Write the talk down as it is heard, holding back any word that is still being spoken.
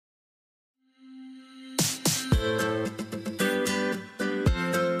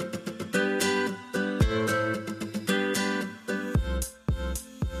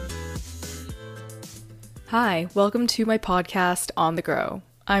Hi, welcome to my podcast, On the Grow.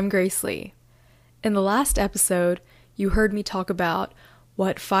 I'm Grace Lee. In the last episode, you heard me talk about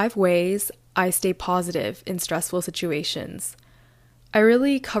what 5 ways I stay positive in stressful situations. I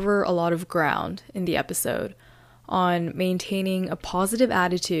really cover a lot of ground in the episode on maintaining a positive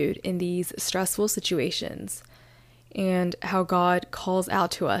attitude in these stressful situations and how God calls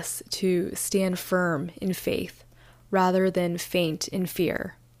out to us to stand firm in faith rather than faint in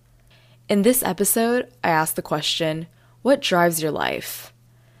fear. In this episode, I ask the question, what drives your life?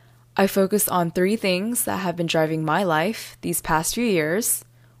 I focus on 3 things that have been driving my life these past few years.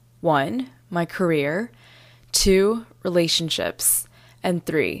 1, my career. 2, relationships. And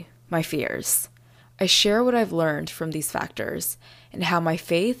 3, my fears. I share what I've learned from these factors and how my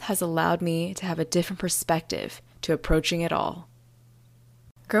faith has allowed me to have a different perspective to approaching it all.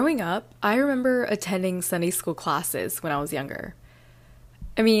 Growing up, I remember attending Sunday school classes when I was younger.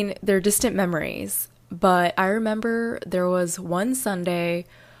 I mean, they're distant memories, but I remember there was one Sunday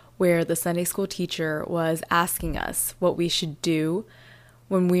where the Sunday school teacher was asking us what we should do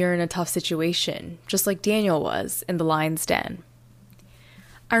when we are in a tough situation, just like Daniel was in the lion's den.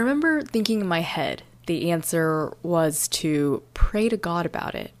 I remember thinking in my head the answer was to pray to God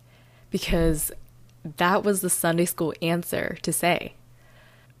about it, because that was the Sunday school answer to say.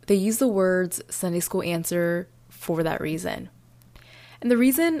 They use the words Sunday school answer for that reason. And the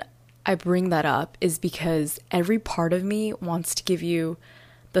reason I bring that up is because every part of me wants to give you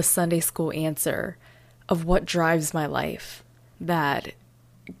the Sunday school answer of what drives my life, that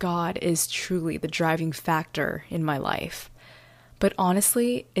God is truly the driving factor in my life. But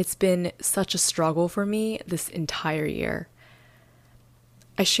honestly, it's been such a struggle for me this entire year.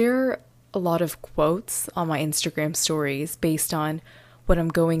 I share a lot of quotes on my Instagram stories based on what I'm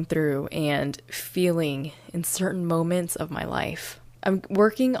going through and feeling in certain moments of my life. I'm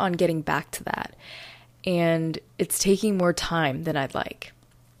working on getting back to that, and it's taking more time than I'd like.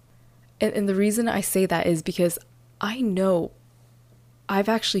 And the reason I say that is because I know I've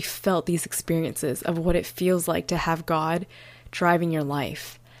actually felt these experiences of what it feels like to have God driving your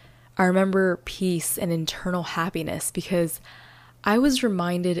life. I remember peace and internal happiness because I was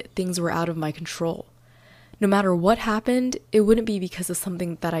reminded things were out of my control. No matter what happened, it wouldn't be because of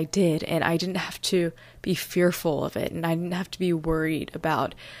something that I did, and I didn't have to be fearful of it, and I didn't have to be worried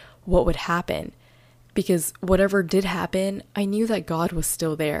about what would happen. Because whatever did happen, I knew that God was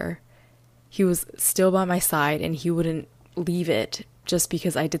still there. He was still by my side, and He wouldn't leave it just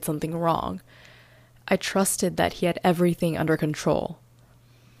because I did something wrong. I trusted that He had everything under control.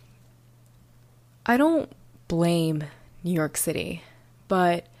 I don't blame New York City,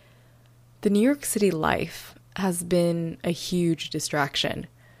 but the New York City life has been a huge distraction.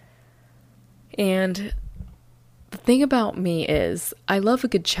 And the thing about me is I love a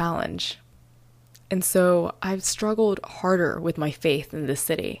good challenge. And so I've struggled harder with my faith in this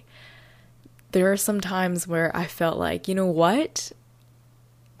city. There are some times where I felt like, you know what?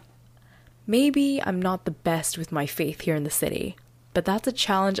 Maybe I'm not the best with my faith here in the city, but that's a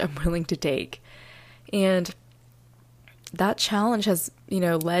challenge I'm willing to take. And that challenge has,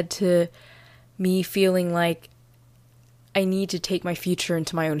 led to me feeling like I need to take my future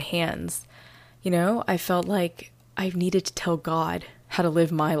into my own hands. I felt like I needed to tell God how to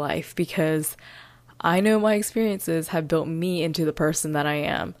live my life because I know my experiences have built me into the person that I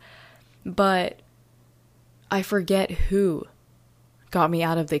am. But I forget who got me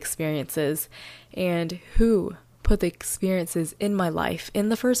out of the experiences and who put the experiences in my life in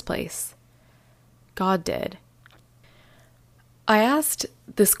the first place. God did. I asked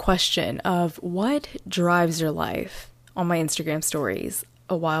this question of what drives your life on my Instagram stories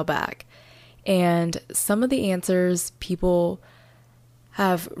a while back, and some of the answers people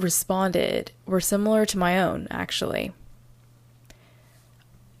have responded were similar to my own, actually.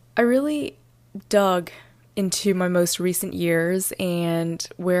 I really dug into my most recent years and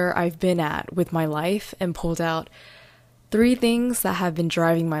where I've been at with my life and pulled out 3 things that have been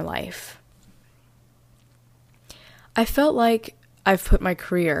driving my life. I felt like I've put my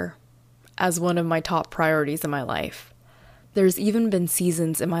career as one of my top priorities in my life. There's even been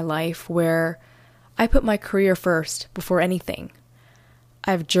seasons in my life where I put my career first before anything.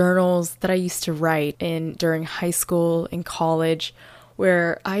 I have journals that I used to write in during high school and college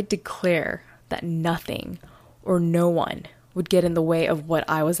where I declare that nothing or no one would get in the way of what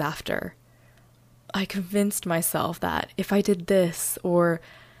I was after. I convinced myself that if I did this or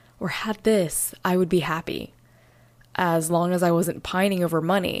had this, I would be happy. As long as I wasn't pining over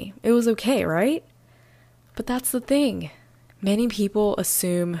money, it was okay, right? But that's the thing. Many people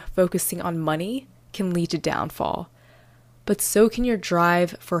assume focusing on money can lead to downfall, but so can your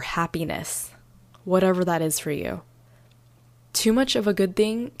drive for happiness. whatever that is for you. Too much of a good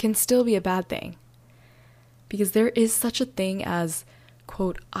thing can still be a bad thing. Because there is such a thing as,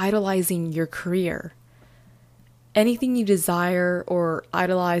 quote, idolizing your career. Anything you desire or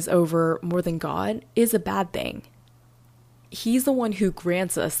idolize over more than God is a bad thing. He's the one who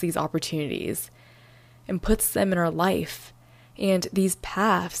grants us these opportunities and puts them in our life and these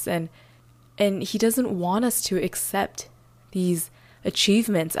paths, and he doesn't want us to accept these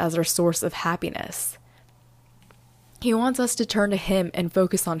achievements as our source of happiness. He wants us to turn to him and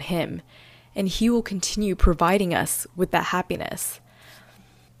focus on him, and he will continue providing us with that happiness.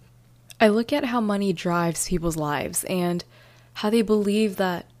 I look at how money drives people's lives and how they believe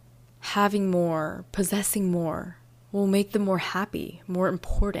that having more, possessing more, will make them more happy, more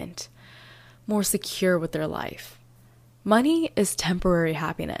important, more secure with their life. Money is temporary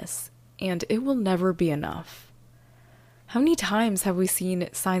happiness, and it will never be enough. How many times have we seen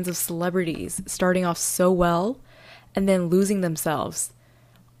signs of celebrities starting off so well and then losing themselves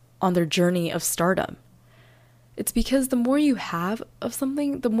on their journey of stardom? It's because the more you have of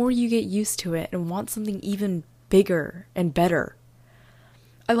something, the more you get used to it and want something even bigger and better.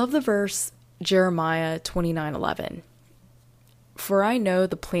 I love the verse Jeremiah 29:11. For I know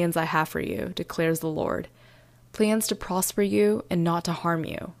the plans I have for you, declares the Lord. Plans to prosper you and not to harm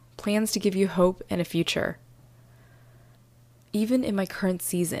you. Plans to give you hope and a future. Even in my current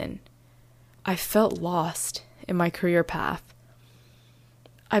season, I felt lost in my career path.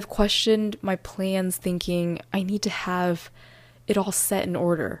 I've questioned my plans, thinking I need to have it all set in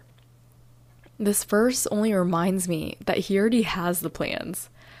order. This verse only reminds me that he already has the plans.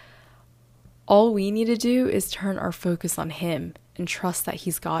 All we need to do is turn our focus on him and trust that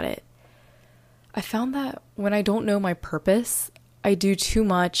he's got it. I found that when I don't know my purpose, I do too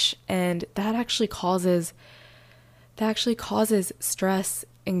much, and that actually causes stress,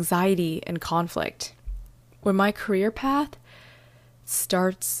 anxiety, and conflict. When my career path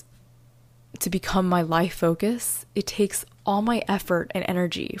starts to become my life focus, it takes all my effort and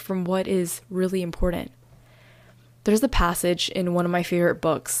energy from what is really important. There's a passage in one of my favorite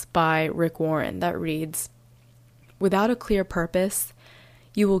books by Rick Warren that reads, "Without a clear purpose,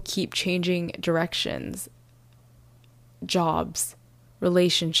 you will keep changing directions, jobs,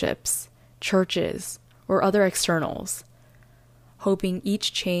 relationships, churches, or other externals, hoping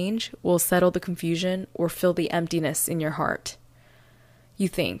each change will settle the confusion or fill the emptiness in your heart. You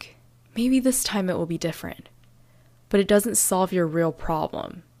think, maybe this time it will be different, but it doesn't solve your real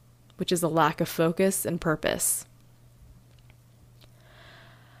problem, which is a lack of focus and purpose."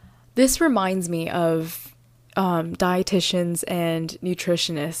 This reminds me of dietitians and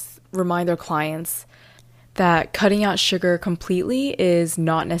nutritionists remind their clients that cutting out sugar completely is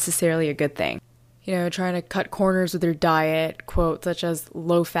not necessarily a good thing. Trying to cut corners with your diet, quote, such as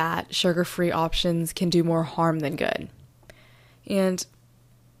low-fat, sugar-free options can do more harm than good. And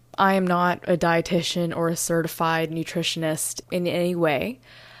I am not a dietitian or a certified nutritionist in any way,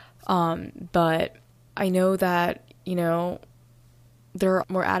 but I know that, there are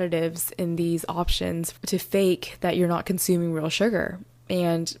more additives in these options to fake that you're not consuming real sugar.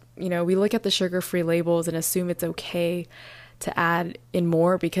 And, we look at the sugar-free labels and assume it's okay to add in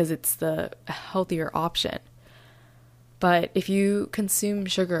more because it's the healthier option. But if you consume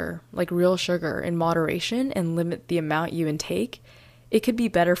sugar, like real sugar, in moderation and limit the amount you intake, it could be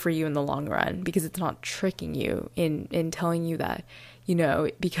better for you in the long run because it's not tricking you in telling you that,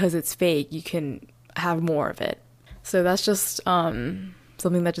 because it's fake, you can have more of it. So that's just something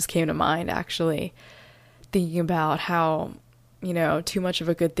that just came to mind, actually, thinking about how, too much of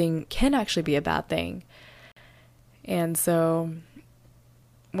a good thing can actually be a bad thing. And so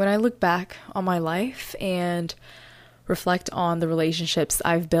when I look back on my life and reflect on the relationships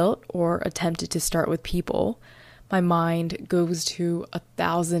I've built or attempted to start with people, my mind goes to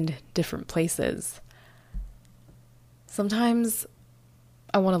 1,000 different places. Sometimes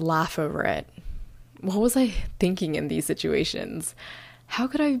I want to laugh over it. What was I thinking in these situations? How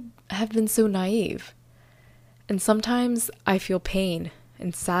could I have been so naive? And sometimes I feel pain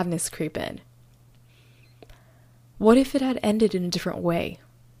and sadness creep in. What if it had ended in a different way?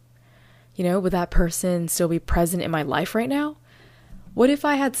 Would that person still be present in my life right now? What if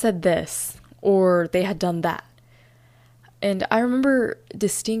I had said this or they had done that? And I remember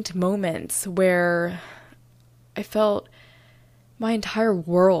distinct moments where I felt my entire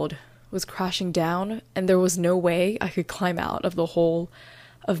world was crashing down and there was no way I could climb out of the hole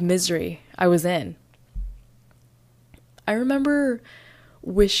of misery I was in. I remember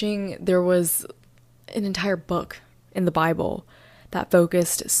wishing there was an entire book in the Bible that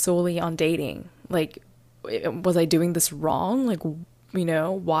focused solely on dating. Like, was I doing this wrong? Like,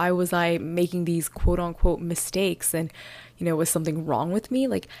 why was I making these quote unquote mistakes, and was something wrong with me?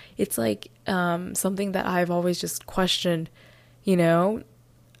 Like, it's like something that I've always just questioned,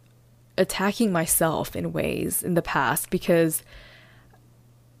 attacking myself in ways in the past, because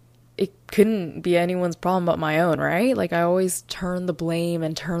it couldn't be anyone's problem but my own, right? Like, I always turn the blame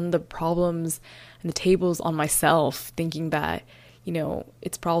and turn the problems and the tables on myself, thinking that,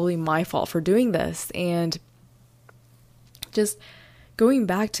 it's probably my fault for doing this. And just going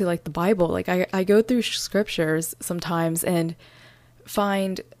back to like the Bible, like I go through scriptures sometimes and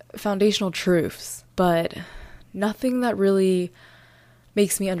find foundational truths, but nothing that really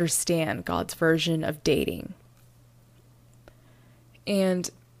makes me understand God's version of dating. And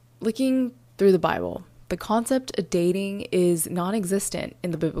looking through the Bible, the concept of dating is non-existent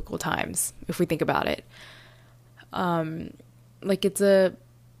in the biblical times, if we think about it. Like, it's a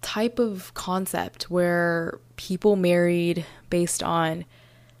type of concept where people married based on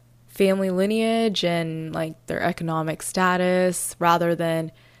family lineage and like their economic status rather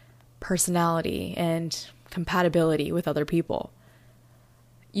than personality and compatibility with other people.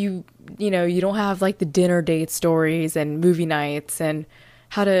 You don't have like the dinner date stories and movie nights and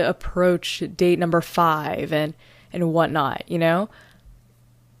how to approach date number 5 and whatnot,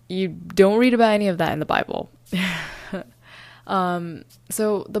 You don't read about any of that in the Bible.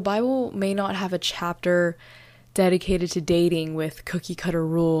 So the Bible may not have a chapter dedicated to dating with cookie cutter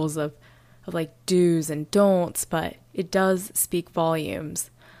rules of like do's and don'ts, but it does speak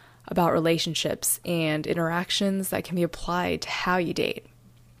volumes about relationships and interactions that can be applied to how you date.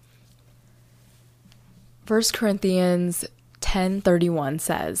 1 Corinthians 10:31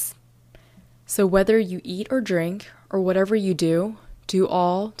 says, "So whether you eat or drink or whatever you do, do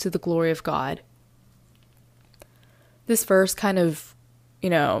all to the glory of God." This verse kind of,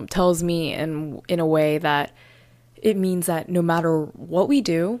 tells me in a way that it means that no matter what we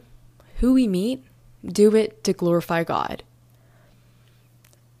do, who we meet, do it to glorify God.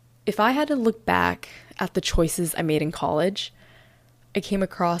 If I had to look back at the choices I made in college, I came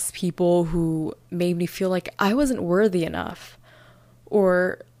across people who made me feel like I wasn't worthy enough,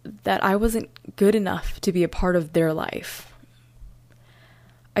 or that I wasn't good enough to be a part of their life.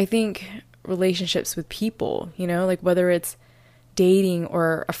 I think relationships with people, like whether it's dating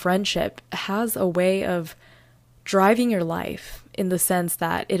or a friendship, has a way of driving your life in the sense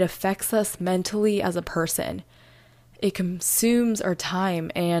that it affects us mentally as a person. It consumes our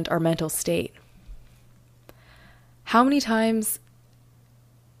time and our mental state. How many times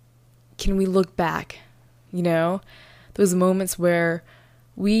can we look back, those moments where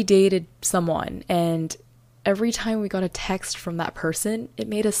we dated someone and every time we got a text from that person, it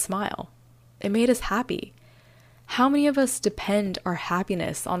made us smile. It made us happy. How many of us depend our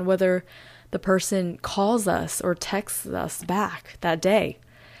happiness on whether the person calls us or texts us back that day?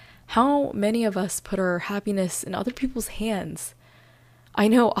 How many of us put our happiness in other people's hands? I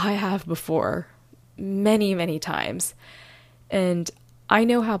know I have before, many, many times. And I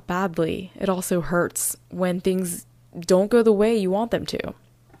know how badly it also hurts when things don't go the way you want them to.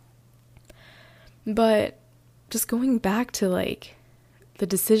 But just going back to like the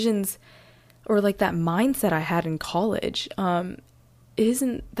decisions or like that mindset I had in college,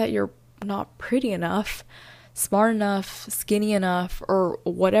 isn't that you're not pretty enough, smart enough, skinny enough, or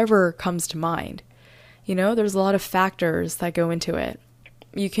whatever comes to mind. There's a lot of factors that go into it.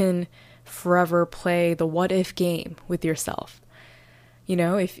 You can forever play the what if game with yourself.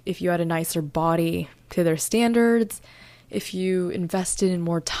 If you had a nicer body to their standards, if you invested in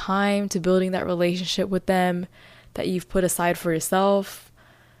more time to building that relationship with them that you've put aside for yourself.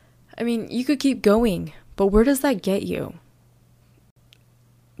 I mean, you could keep going, but where does that get you?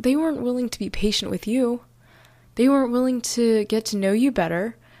 They weren't willing to be patient with you. They weren't willing to get to know you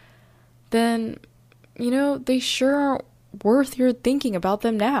better. Then, they sure aren't worth your thinking about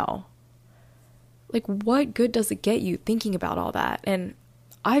them now. Like, what good does it get you thinking about all that? And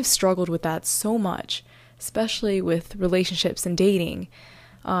I've struggled with that so much, especially with relationships and dating.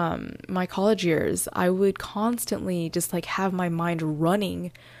 My college years, I would constantly just like have my mind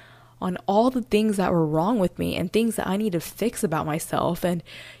running on all the things that were wrong with me and things that I need to fix about myself, and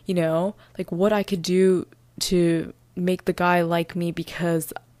like what I could do to make the guy like me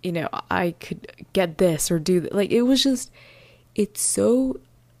because I could get this or do that. Like, it was just, it's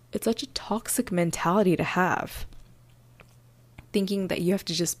such a toxic mentality to have, thinking that you have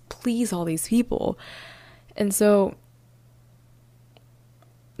to just please all these people. And so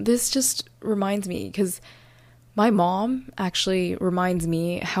this just reminds me, because my mom actually reminds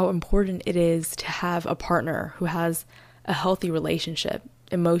me how important it is to have a partner who has a healthy relationship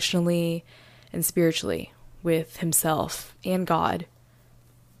emotionally and spiritually with himself and God.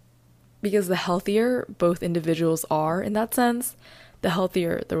 Because the healthier both individuals are in that sense, the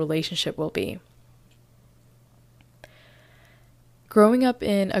healthier the relationship will be. Growing up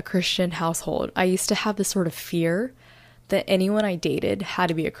in a Christian household, I used to have this sort of fear that anyone I dated had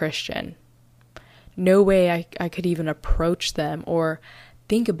to be a Christian. No way I could even approach them or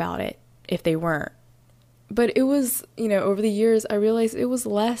think about it if they weren't. But it was, over the years, I realized it was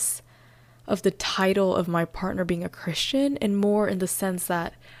less of the title of my partner being a Christian and more in the sense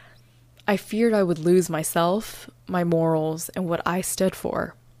that I feared I would lose myself, my morals, and what I stood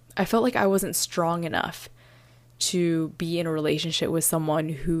for. I felt like I wasn't strong enough to be in a relationship with someone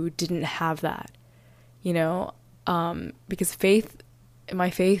who didn't have that, because my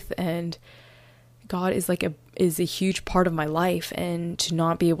faith and God is a huge part of my life, and to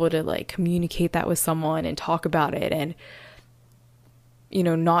not be able to communicate that with someone and talk about it and,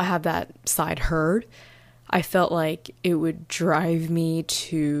 not have that side heard, I felt like it would drive me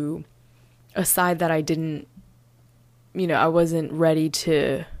to a side that I didn't, I wasn't ready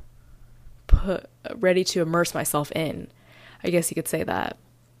to immerse myself in. I guess you could say that.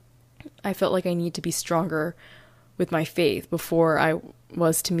 I felt like I need to be stronger with my faith before I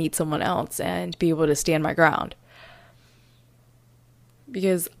was to meet someone else and be able to stand my ground.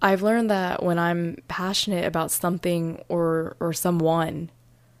 Because I've learned that when I'm passionate about something or someone,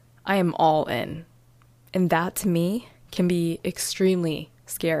 I am all in. And that to me can be extremely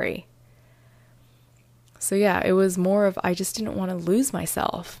scary. So yeah, it was more of I just didn't want to lose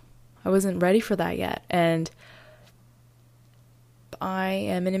myself. I wasn't ready for that yet. And I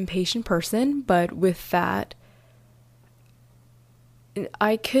am an impatient person, but with that,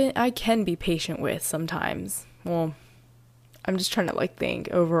 I can be patient with sometimes. Well, I'm just trying to think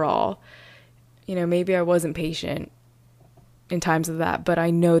overall. Maybe I wasn't patient in times of that, but I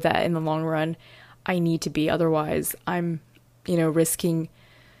know that in the long run, I need to be. Otherwise, I'm, risking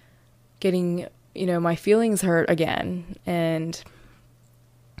getting, my feelings hurt again. And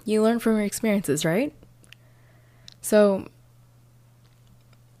you learn from your experiences, right? So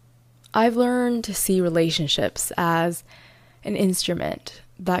I've learned to see relationships as an instrument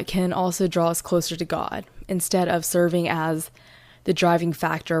that can also draw us closer to God instead of serving as the driving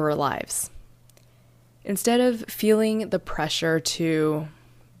factor of our lives. Instead of feeling the pressure to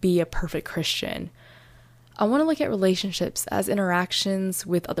be a perfect Christian, I want to look at relationships as interactions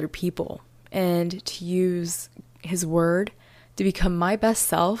with other people and to use His Word to become my best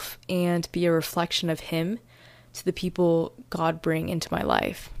self and be a reflection of Him to the people God bring into my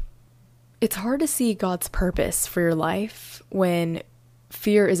life. It's hard to see God's purpose for your life when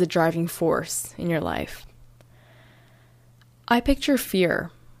fear is a driving force in your life. I picture fear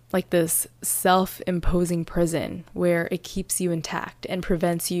like this self-imposing prison where it keeps you intact and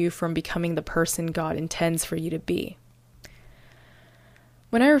prevents you from becoming the person God intends for you to be.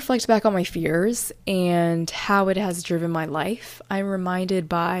 When I reflect back on my fears and how it has driven my life, I'm reminded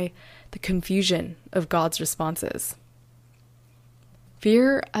by the confusion of God's responses.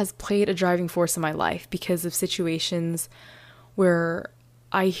 Fear has played a driving force in my life because of situations where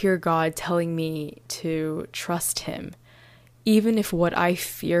I hear God telling me to trust Him, even if what I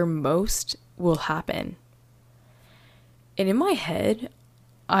fear most will happen. And in my head,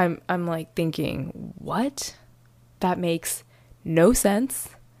 I'm thinking, what? That makes no sense.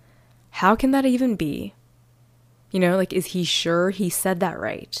 How can that even be? Is He sure He said that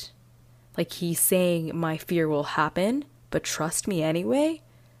right? He's saying my fear will happen, but trust me anyway?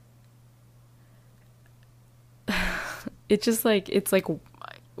 It's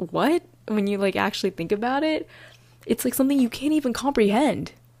what? When you actually think about it, it's something you can't even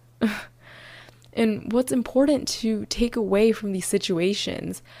comprehend. And what's important to take away from these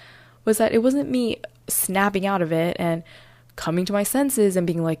situations was that it wasn't me snapping out of it and coming to my senses and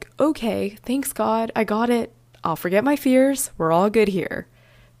being like, okay, thanks God, I got it. I'll forget my fears. We're all good here.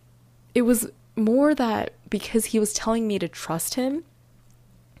 It was more that because He was telling me to trust Him,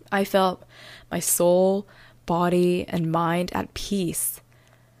 I felt my soul, body, and mind at peace,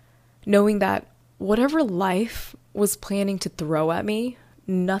 knowing that whatever life was planning to throw at me,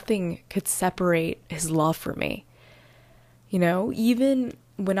 nothing could separate His love for me. Even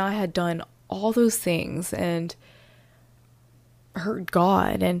when I had done all those things and hurt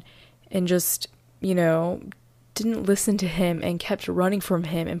God and just, didn't listen to Him and kept running from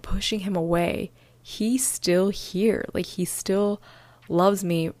Him and pushing Him away, He's still here. He still loves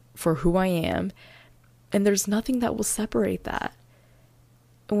me for who I am. And there's nothing that will separate that.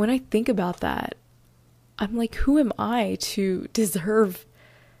 And when I think about that, I'm like, who am I to deserve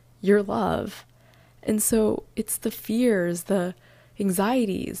your love? And so it's the fears, the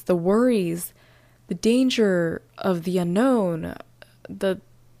anxieties, the worries, the danger of the unknown, the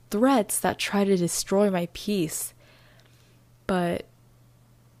threats that try to destroy my peace. But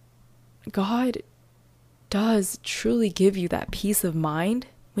God does truly give you that peace of mind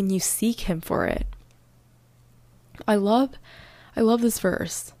when you seek him for it. I love this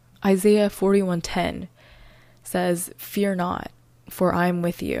verse. Isaiah 41:10 says, "Fear not, for I am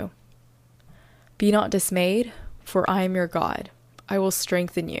with you. Be not dismayed, for I am your God. I will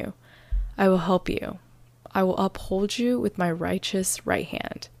strengthen you. I will help you. I will uphold you with my righteous right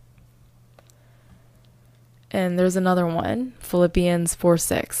hand." And there's another one, Philippians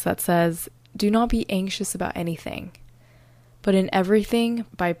 4:6, that says, "Do not be anxious about anything, but in everything,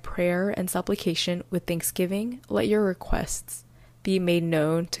 by prayer and supplication with thanksgiving, let your requests be made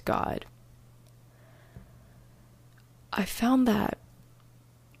known to God." I found that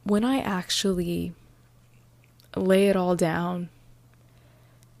when I actually lay it all down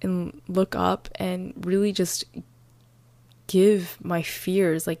and look up and really just give my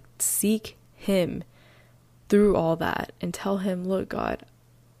fears, like seek him through all that and tell him, "Look, God,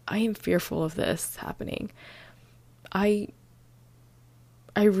 I am fearful of this happening. I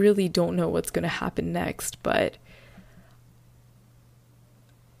really don't know what's going to happen next, but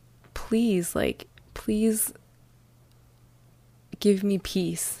please give me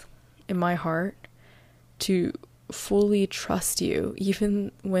peace in my heart to fully trust you,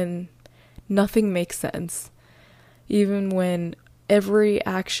 even when nothing makes sense, even when every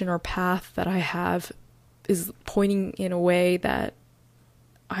action or path that I have is pointing in a way that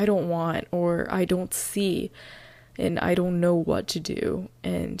I don't want or I don't see, and I don't know what to do,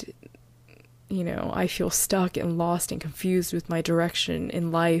 and I feel stuck and lost and confused with my direction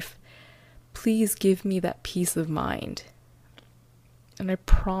in life. Please give me that peace of mind." And I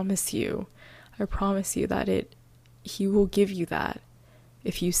promise you that he will give you that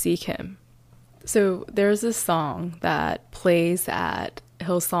if you seek him. So there's a song that plays at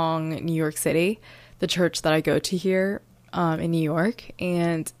Hillsong, New York City, the church that I go to here in New York,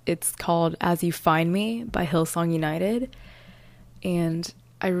 and it's called "As You Find Me" by Hillsong United. And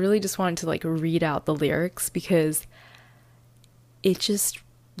I really just wanted to read out the lyrics because it just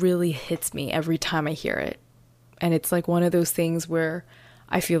really hits me every time I hear it. And it's one of those things where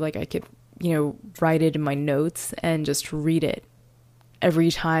I feel like I could, write it in my notes and just read it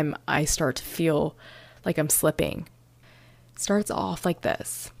every time I start to feel like I'm slipping. It starts off like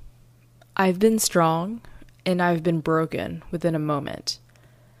this: "I've been strong and I've been broken within a moment.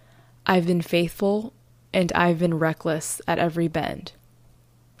 I've been faithful and I've been reckless at every bend.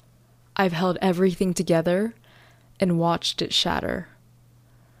 I've held everything together and watched it shatter.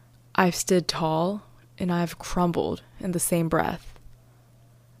 I've stood tall and I've crumbled in the same breath.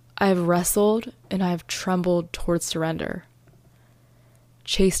 I've wrestled and I've trembled toward surrender.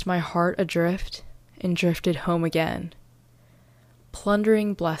 Chased my heart adrift and drifted home again,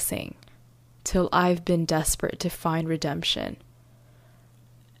 plundering blessing till I've been desperate to find redemption.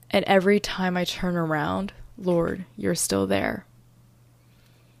 And every time I turn around, Lord, you're still there.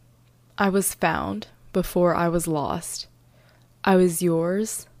 I was found before I was lost. I was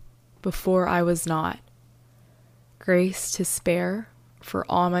yours before I was not. Grace to spare for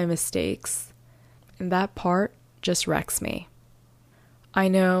all my mistakes, and that part just wrecks me. I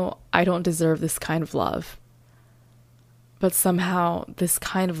know I don't deserve this kind of love, but somehow this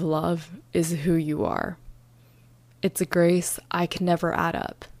kind of love is who you are. It's a grace I can never add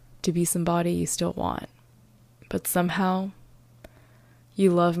up to be somebody you still want, but somehow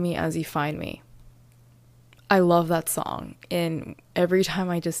you love me as you find me." I love that song, and every time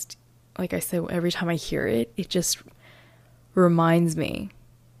every time I hear it, it just reminds me,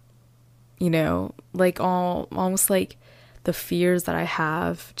 almost like the fears that I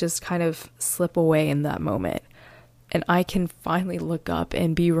have just kind of slip away in that moment. And I can finally look up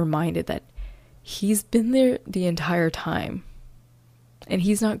and be reminded that he's been there the entire time and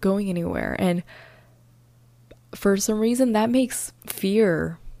he's not going anywhere. And for some reason that makes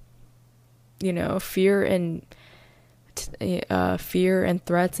fear and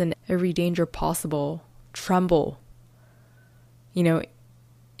threats and every danger possible tremble, in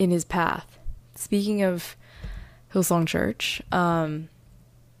his path. Speaking of Hillsong Church, a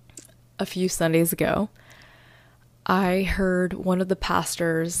few Sundays ago, I heard one of the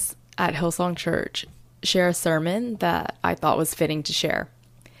pastors at Hillsong Church share a sermon that I thought was fitting to share.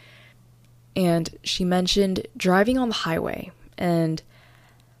 And she mentioned driving on the highway and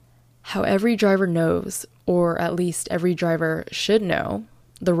how every driver knows, or at least every driver should know,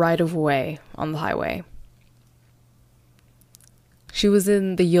 the right of way on the highway. She was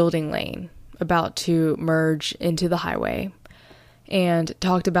in the yielding lane, about to merge into the highway, and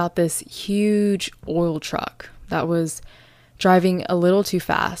talked about this huge oil truck that was driving a little too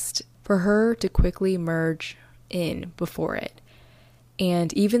fast for her to quickly merge in before it.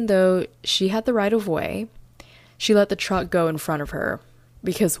 And even though she had the right of way, she let the truck go in front of her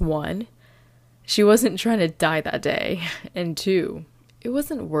because 1, she wasn't trying to die that day, and 2, it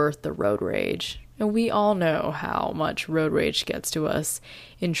wasn't worth the road rage. And we all know how much road rage gets to us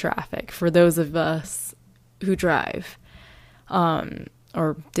in traffic for those of us who drive,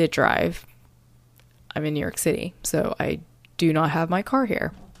 or did drive. I'm in New York City, so I do not have my car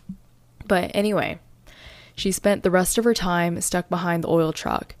here. But anyway, she spent the rest of her time stuck behind the oil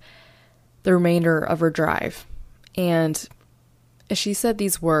truck, the remainder of her drive. And she said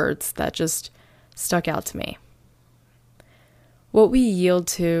these words that just stuck out to me. What we yield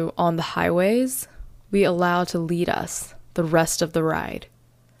to on the highways, we allow to lead us the rest of the ride.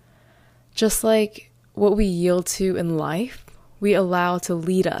 Just like what we yield to in life, we allow to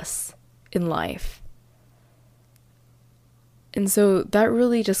lead us in life. And so that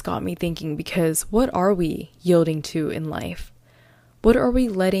really just got me thinking, because what are we yielding to in life? What are we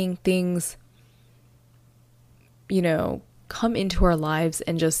letting things, come into our lives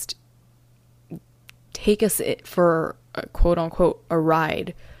and just take us for a quote unquote a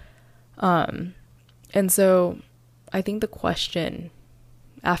ride? And so I think the question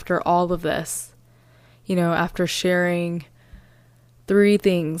after all of this, after sharing 3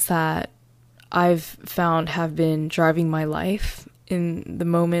 things that I've found have been driving my life in the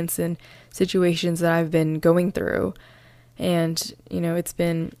moments and situations that I've been going through, and it's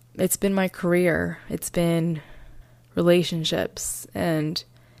been my career, it's been relationships, and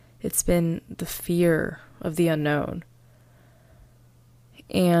it's been the fear of the unknown.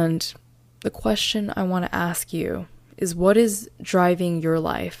 And the question I want to ask you is, what is driving your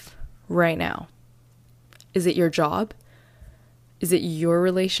life right now? Is it your job? Is it your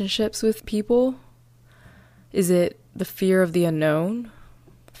relationships with people? Is it the fear of the unknown?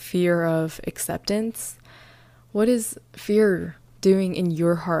 Fear of acceptance? What is fear doing in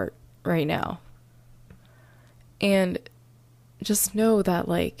your heart right now? And just know that,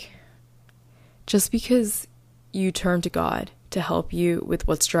 just because you turn to God to help you with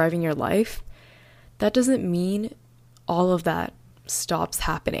what's driving your life, that doesn't mean all of that stops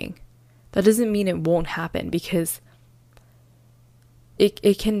happening. That doesn't mean it won't happen, because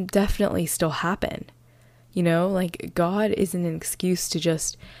it can definitely still happen. God isn't an excuse to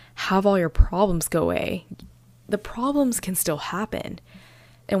just have all your problems go away. The problems can still happen.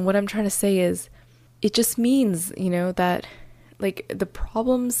 And what I'm trying to say is, it just means, that the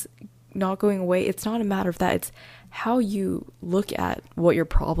problems not going away, it's not a matter of that. It's how you look at what your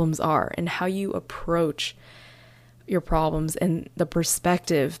problems are and how you approach your problems and the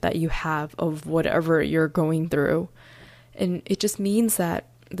perspective that you have of whatever you're going through. And it just means that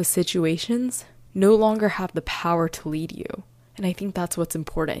the situations no longer have the power to lead you. And I think that's what's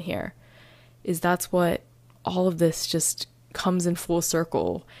important here, is that's what all of this just comes in full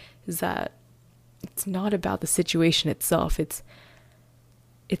circle, is that it's not about the situation itself. It's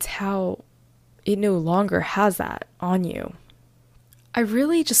how it no longer has that on you. I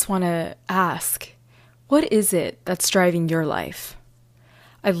really just want to ask, what is it that's driving your life?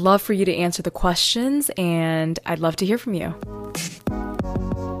 I'd love for you to answer the questions, and I'd love to hear from you.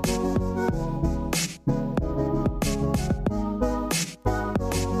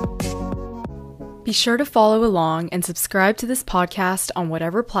 Be sure to follow along and subscribe to this podcast on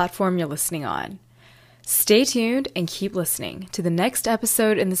whatever platform you're listening on. Stay tuned and keep listening to the next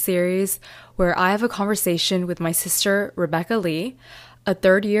episode in the series, where I have a conversation with my sister, Rebecca Lee, a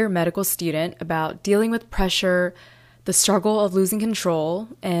third-year medical student, about dealing with pressure, the struggle of losing control,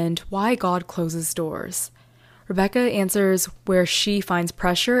 and why God closes doors. Rebecca answers where she finds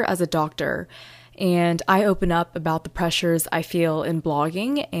pressure as a doctor, and I open up about the pressures I feel in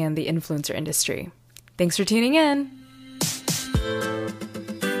blogging and the influencer industry. Thanks for tuning in.